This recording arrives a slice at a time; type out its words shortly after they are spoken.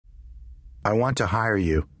I want to hire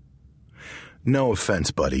you. No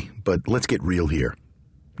offense, buddy, but let's get real here.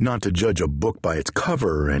 Not to judge a book by its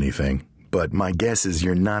cover or anything, but my guess is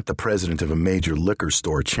you're not the president of a major liquor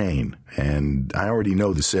store chain, and I already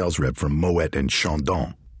know the sales rep from Moet and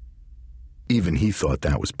Chandon. Even he thought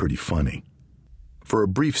that was pretty funny. For a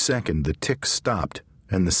brief second, the tick stopped,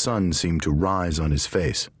 and the sun seemed to rise on his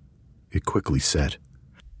face. It quickly set.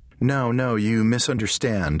 No, you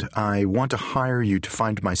misunderstand. I want to hire you to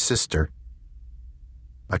find my sister.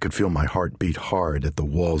 I could feel my heart beat hard at the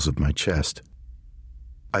walls of my chest.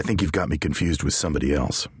 I think you've got me confused with somebody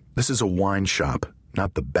else. This is a wine shop,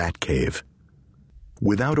 not the Bat Cave.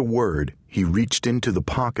 Without a word, he reached into the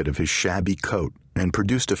pocket of his shabby coat and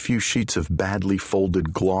produced a few sheets of badly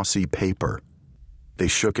folded glossy paper. They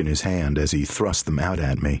shook in his hand as he thrust them out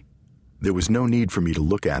at me. There was no need for me to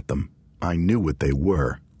look at them. I knew what they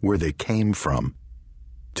were, where they came from.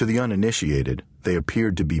 To the uninitiated, they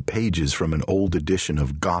appeared to be pages from an old edition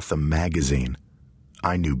of Gotham magazine.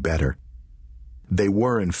 I knew better. They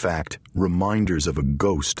were, in fact, reminders of a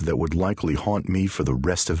ghost that would likely haunt me for the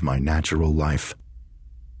rest of my natural life.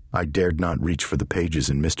 I dared not reach for the pages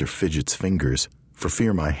in Mr. Fidget's fingers, for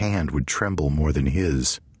fear my hand would tremble more than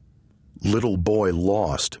his. Little Boy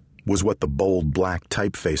Lost was what the bold black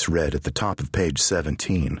typeface read at the top of page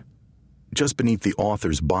 17. Just beneath the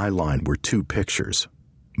author's byline were two pictures.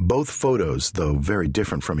 Both photos, though very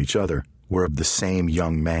different from each other, were of the same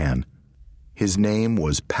young man. His name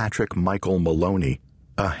was Patrick Michael Maloney,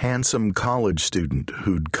 a handsome college student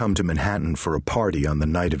who'd come to Manhattan for a party on the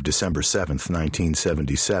night of December 7th,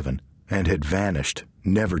 1977, and had vanished,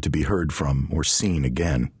 never to be heard from or seen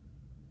again.